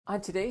On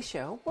today's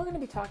show, we're going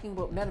to be talking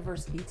about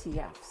Metaverse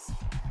ETFs.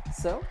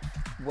 So,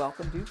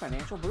 welcome to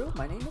Financial Brew.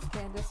 My name is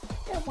Candace,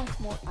 and once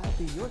more, I'll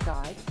be your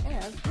guide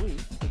as we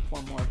take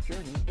one more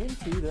journey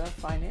into the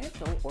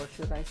financial, or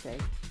should I say,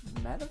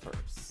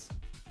 Metaverse.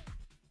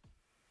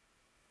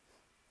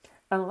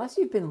 Unless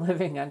you've been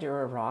living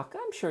under a rock,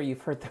 I'm sure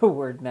you've heard the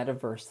word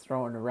Metaverse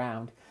thrown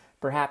around.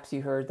 Perhaps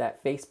you heard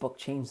that Facebook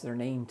changed their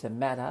name to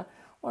Meta,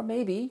 or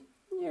maybe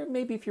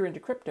if you're into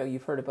crypto,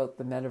 you've heard about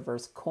the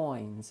Metaverse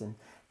coins and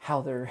how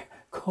they're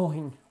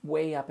going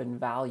way up in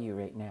value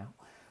right now.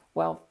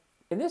 Well,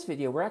 in this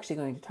video, we're actually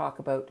going to talk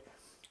about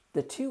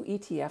the two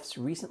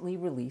ETFs recently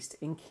released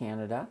in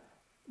Canada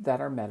that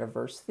are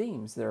Metaverse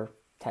themes. They're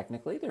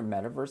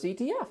Metaverse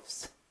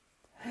ETFs.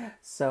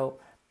 So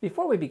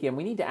before we begin,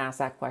 we need to ask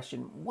that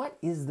question, what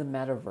is the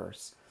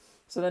Metaverse?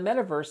 So the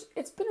Metaverse,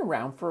 it's been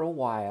around for a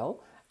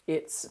while.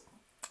 It's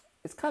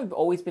kind of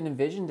always been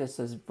envisioned as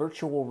this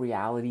virtual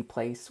reality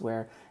place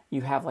where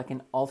you have like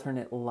an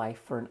alternate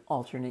life or an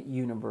alternate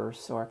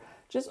universe or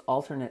just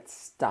alternate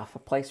stuff, a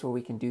place where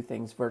we can do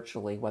things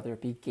virtually, whether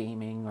it be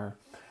gaming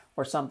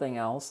or something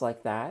else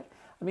like that.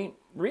 I mean,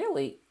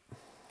 really,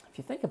 if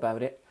you think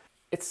about it,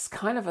 it's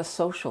kind of a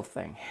social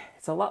thing.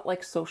 It's a lot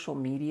like social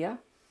media.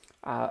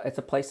 It's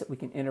a place that we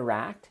can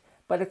interact,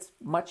 but it's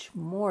much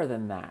more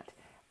than that.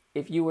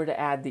 If you were to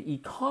add the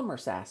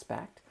e-commerce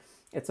aspect,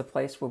 it's a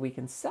place where we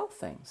can sell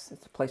things.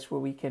 It's a place where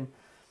we can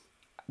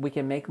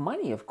make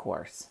money, of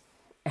course.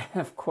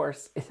 And of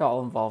course, it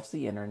all involves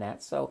the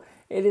internet. So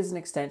it is an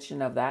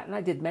extension of that. And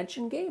I did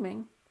mention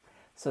gaming.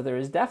 So there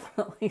is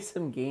definitely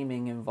some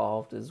gaming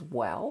involved as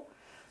well.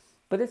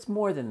 But it's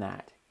more than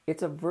that.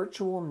 It's a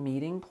virtual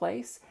meeting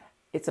place.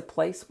 It's a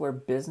place where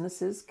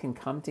businesses can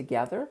come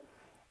together.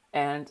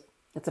 And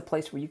it's a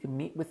place where you can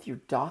meet with your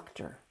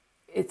doctor.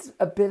 It's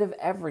a bit of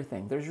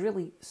everything. There's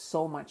really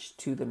so much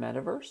to the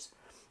metaverse.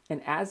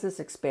 And as this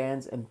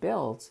expands and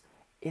builds,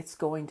 it's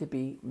going to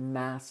be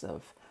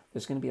massive.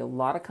 There's going to be a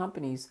lot of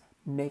companies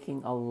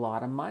making a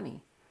lot of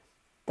money.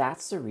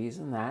 That's the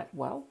reason we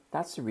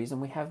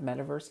have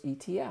Metaverse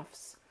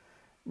ETFs.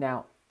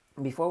 Now,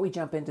 before we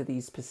jump into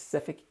these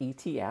specific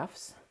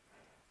ETFs,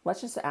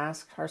 let's just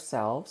ask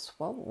ourselves,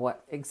 well,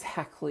 what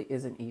exactly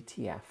is an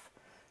ETF?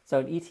 So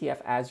an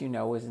ETF, as you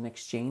know, is an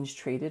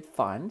exchange-traded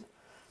fund.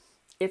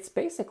 It's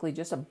basically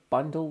just a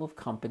bundle of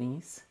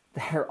companies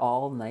that are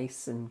all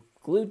nice and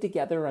glued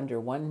together under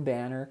one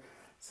banner,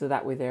 so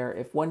that way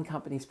if one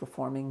company's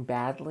performing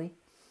badly,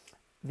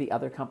 the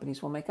other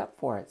companies will make up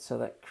for it. So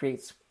that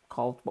creates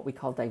what we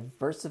call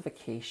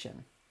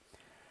diversification.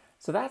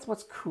 So that's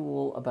what's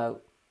cool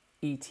about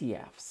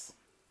ETFs.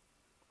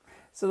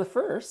 So the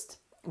first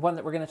one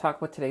that we're going to talk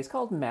about today is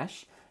called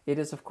Mesh. It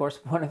is, of course,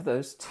 one of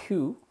those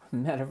two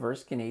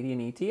Metaverse Canadian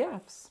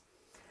ETFs.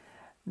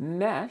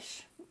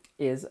 Mesh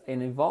is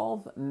an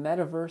Evolve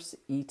Metaverse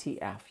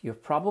ETF. You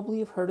probably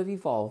have heard of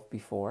Evolve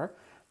before.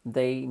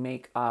 They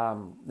make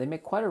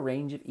quite a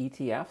range of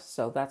ETFs,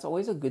 so that's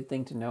always a good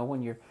thing to know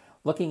when you're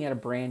looking at a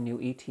brand new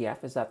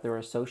ETF, is that they're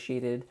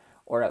associated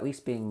or at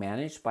least being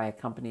managed by a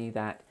company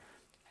that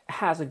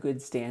has a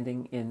good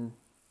standing in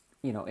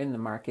the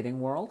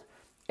marketing world,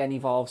 and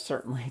Evolve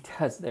certainly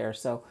does there.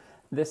 So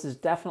this is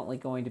definitely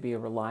going to be a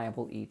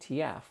reliable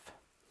ETF.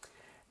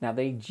 Now,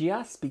 they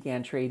just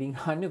began trading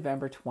on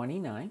November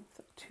 29th,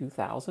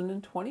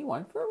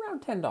 2021 for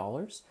around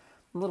 $10,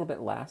 a little bit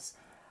less.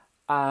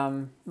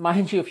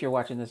 Mind you, if you're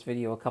watching this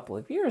video a couple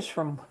of years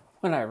from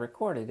when I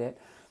recorded it,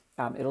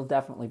 it'll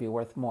definitely be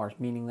worth more,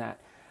 meaning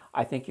that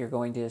I think you're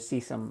going to see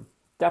some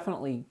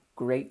definitely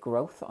great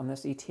growth on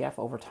this ETF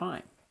over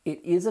time. It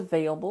is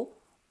available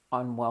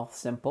on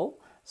Wealthsimple,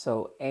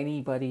 so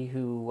anybody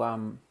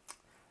who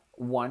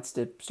wants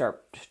to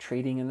start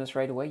trading in this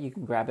right away, you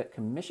can grab it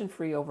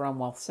commission-free over on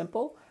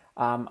Wealthsimple.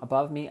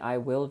 Above me, I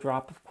will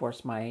drop, of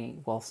course, my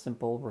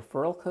Wealthsimple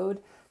referral code.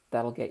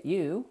 That'll get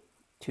you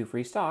 2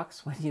 free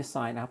stocks when you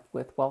sign up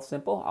with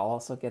Wealthsimple. I'll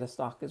also get a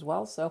stock as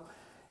well, so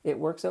it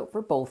works out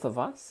for both of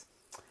us.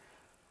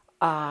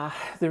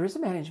 There is a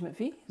management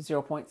fee,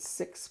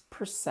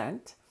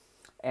 0.6%,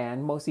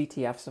 and most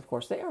ETFs, of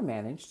course, they are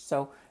managed,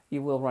 so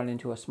you will run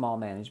into a small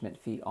management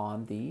fee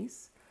on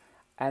these.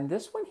 And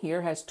this one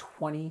here has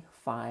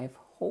 25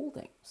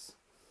 holdings.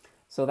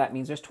 So that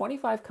means there's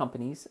 25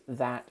 companies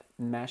that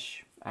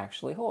Mesh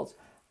actually holds.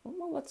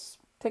 Well, let's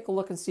take a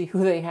look and see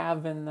who they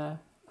have in the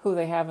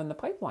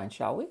pipeline,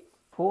 shall we?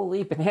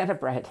 Holy banana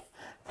bread.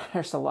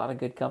 There's a lot of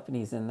good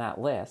companies in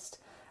that list.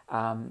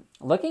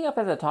 Looking up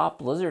at the top,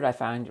 Blizzard I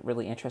found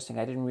really interesting.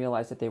 I didn't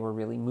realize that they were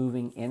really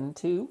moving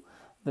into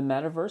the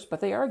metaverse,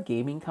 but they are a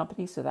gaming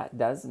company, so that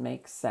does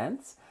make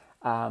sense.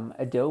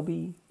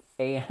 Adobe,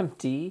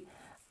 AMD,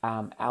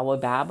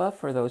 Alibaba,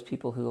 for those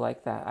people who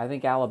like that. I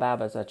think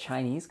Alibaba is a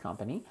Chinese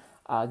company.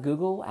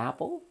 Google,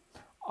 Apple,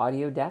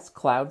 Autodesk,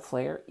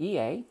 Cloudflare,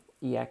 EA,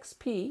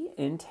 EXP,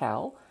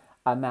 Intel,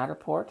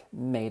 Matterport,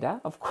 Meta,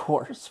 of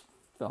course,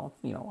 so,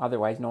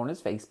 otherwise known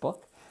as Facebook,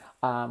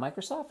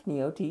 Microsoft,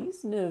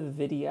 Neotease,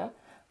 NVIDIA,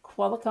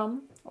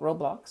 Qualcomm,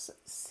 Roblox,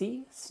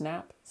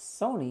 Snap,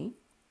 Sony,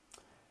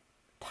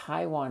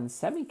 Taiwan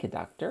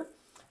Semiconductor,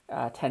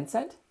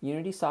 Tencent,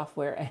 Unity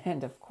Software,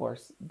 and of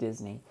course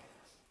Disney.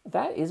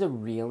 That is a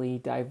really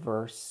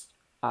diverse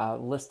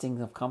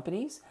listing of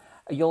companies.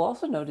 You'll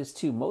also notice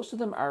too, most of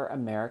them are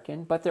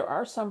American, but there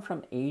are some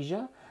from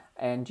Asia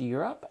and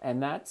Europe,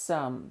 and that's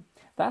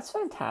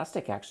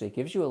fantastic. Actually, it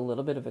gives you a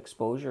little bit of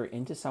exposure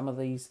into some of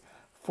these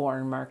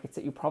foreign markets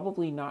that you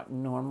probably not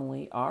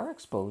normally are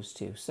exposed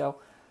to. So,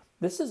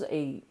 this is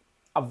a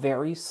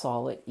very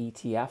solid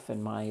ETF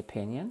in my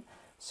opinion.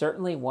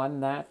 Certainly one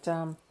that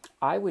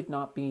I would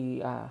not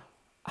be I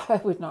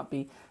would not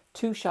be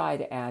too shy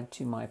to add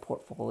to my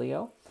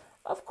portfolio.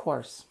 Of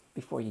course,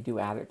 before you do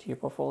add it to your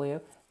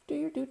portfolio, do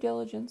your due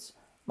diligence.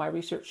 My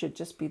research should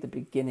just be the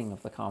beginning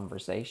of the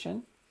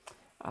conversation.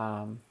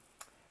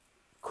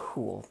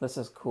 Cool. This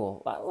is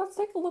cool. Let's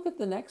take a look at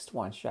the next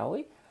one, shall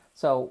we?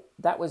 So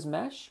that was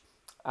Mesh.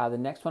 The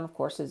next one, of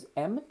course, is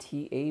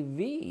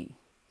METAV.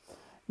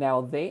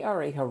 Now, they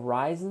are a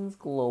Horizons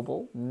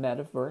Global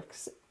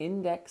Metaverse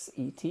Index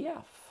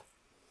ETF.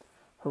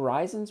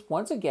 Horizons,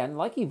 once again,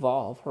 like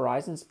Evolve,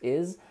 Horizons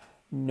is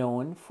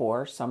known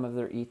for some of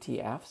their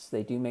ETFs.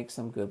 They do make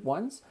some good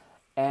ones.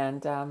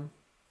 And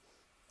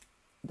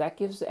that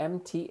gives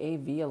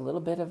METAV a little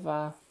bit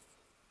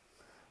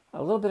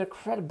of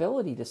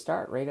credibility to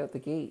start right out the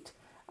gate.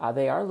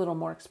 They are a little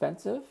more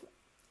expensive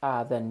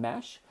than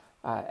Mesh.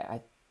 I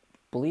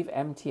believe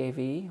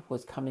METAV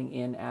was coming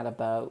in at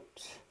about,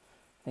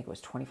 I think it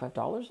was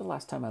 $25 the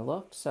last time I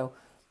looked. So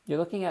you're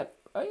looking at,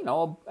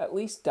 at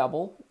least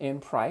double in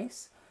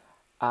price.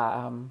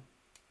 Now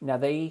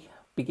they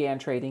began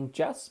trading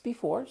just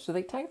before, so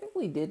they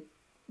technically did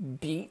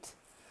beat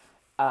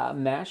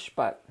Mesh,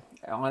 but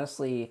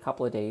honestly, a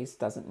couple of days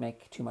doesn't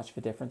make too much of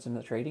a difference in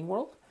the trading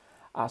world.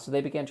 So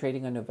they began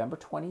trading on November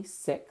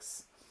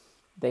 26.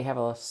 They have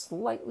a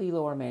slightly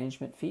lower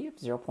management fee of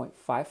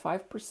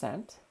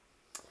 0.55%.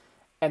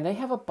 And they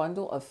have a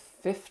bundle of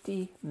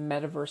 50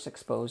 metaverse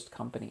exposed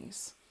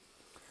companies.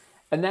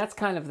 And that's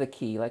kind of the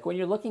key. Like when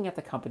you're looking at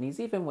the companies,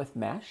 even with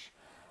Mesh,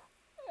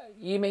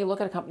 you may look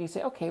at a company and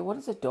say, okay, what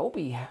is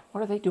Adobe?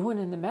 What are they doing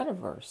in the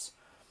metaverse?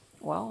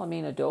 Well, I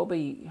mean,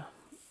 Adobe,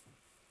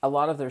 a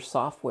lot of their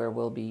software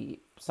will be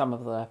some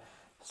of the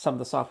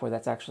software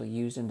that's actually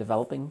used in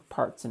developing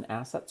parts and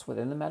assets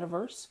within the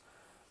metaverse.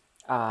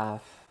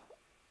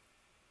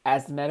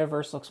 As the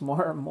metaverse looks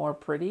more and more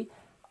pretty,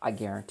 I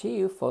guarantee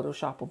you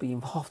Photoshop will be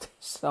involved in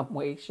some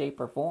way, shape,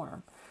 or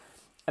form.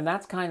 And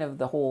that's kind of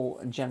the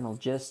whole general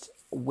gist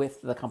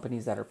with the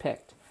companies that are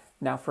picked.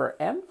 Now for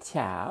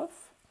METAV,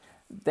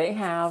 they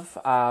have,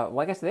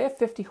 like I said, they have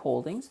 50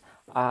 holdings.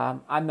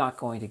 I'm not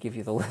going to give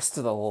you the list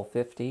of the whole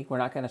 50. We're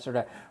not going to sort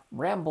of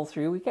ramble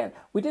through.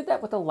 We did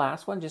that with the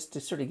last one just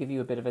to sort of give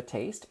you a bit of a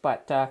taste.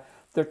 But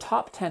their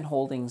top 10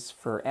 holdings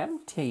for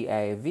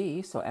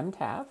METAV, so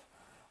METAV,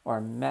 or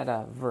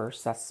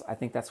Metaverse, I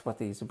think that's what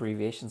these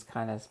abbreviations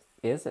kind of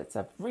is. It's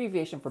an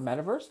abbreviation for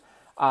Metaverse.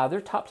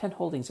 Their top 10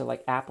 holdings are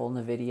like Apple,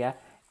 NVIDIA,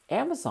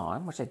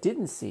 Amazon, which I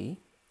didn't see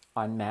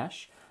on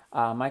Mesh,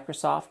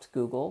 Microsoft,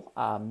 Google,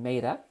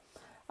 Meta,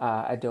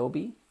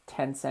 Adobe,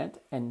 Tencent,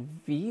 and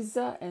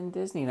Visa and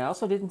Disney. And I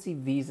also didn't see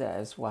Visa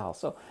as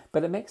well.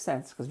 But it makes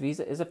sense because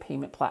Visa is a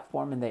payment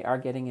platform and they are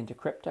getting into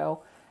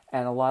crypto.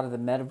 And a lot of the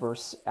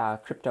metaverse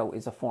crypto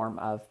is a form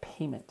of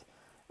payment,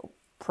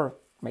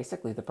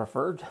 basically the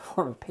preferred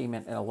form of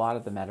payment in a lot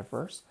of the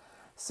metaverse.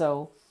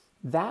 So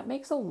that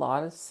makes a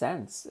lot of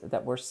sense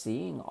that we're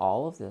seeing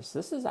all of this.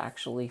 This is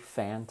actually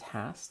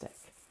fantastic.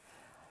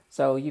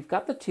 So you've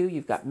got the two,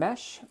 you've got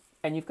Mesh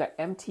and you've got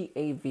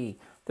METAV.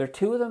 There are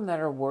two of them that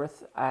are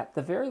worth, at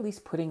the very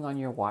least, putting on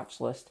your watch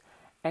list.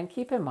 And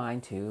keep in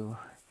mind too,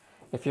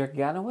 if you're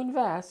going to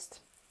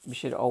invest, you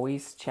should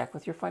always check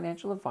with your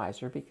financial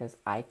advisor because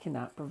I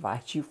cannot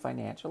provide you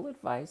financial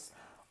advice,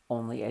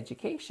 only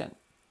education.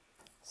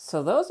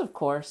 So those, of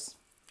course,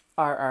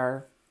 are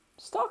our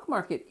stock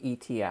market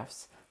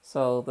ETFs,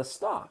 so the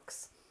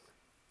stocks.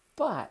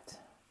 But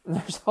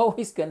there's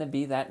always going to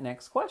be that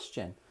next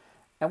question.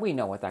 And we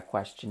know what that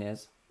question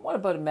is. What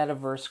about a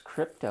metaverse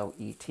crypto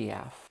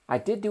ETF? I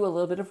did do a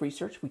little bit of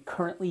research. We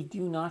currently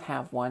do not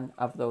have one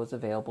of those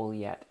available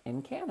yet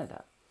in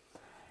Canada.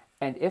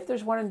 And if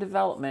there's one in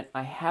development,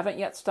 I haven't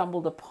yet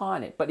stumbled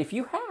upon it. But if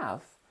you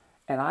have,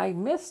 and I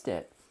missed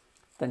it,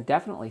 then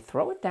definitely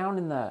throw it down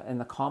in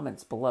the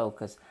comments below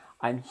because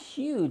I'm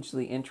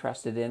hugely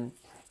interested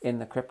in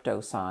the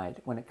crypto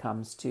side when it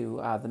comes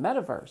to the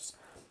metaverse.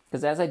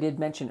 Because as I did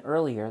mention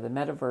earlier, the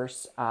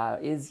metaverse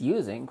is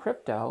using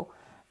crypto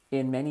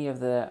in many of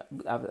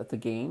the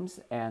games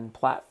and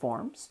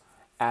platforms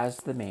as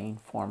the main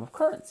form of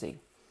currency.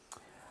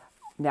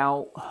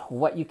 Now,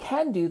 what you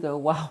can do though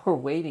while we're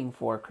waiting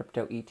for a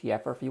crypto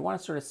ETF, or if you want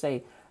to sort of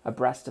stay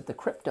abreast of the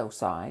crypto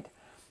side,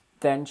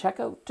 then check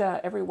out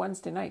every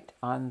Wednesday night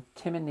on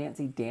Tim and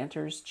Nancy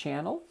Danter's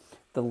channel.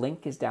 The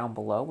link is down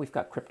below. We've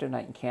got Crypto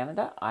Night in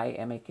Canada. I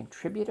am a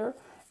contributor,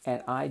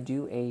 and I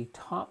do a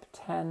top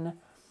 10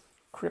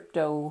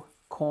 crypto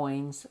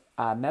coins,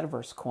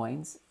 metaverse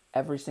coins,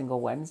 every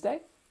single Wednesday.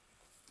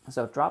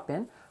 So drop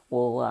in.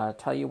 We'll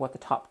tell you what the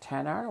top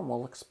 10 are, and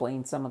we'll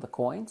explain some of the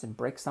coins and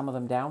break some of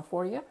them down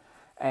for you.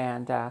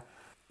 And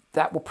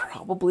that will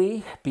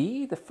probably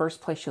be the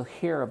first place you'll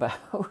hear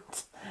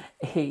about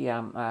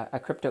a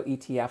crypto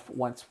ETF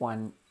once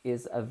one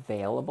is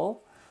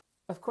available.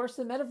 Of course,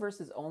 the metaverse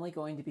is only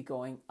going to be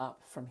going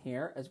up from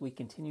here as we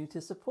continue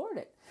to support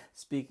it.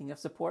 Speaking of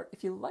support,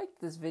 if you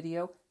liked this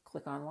video,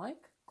 click on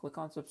like, click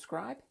on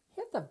subscribe,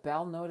 hit the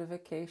bell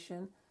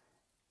notification,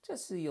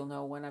 just so you'll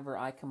know whenever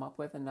I come up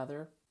with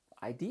another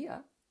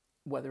idea,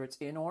 whether it's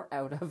in or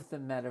out of the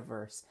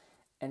metaverse.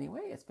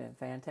 Anyway, it's been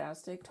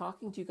fantastic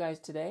talking to you guys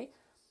today.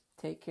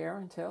 Take care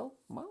until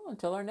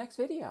our next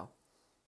video.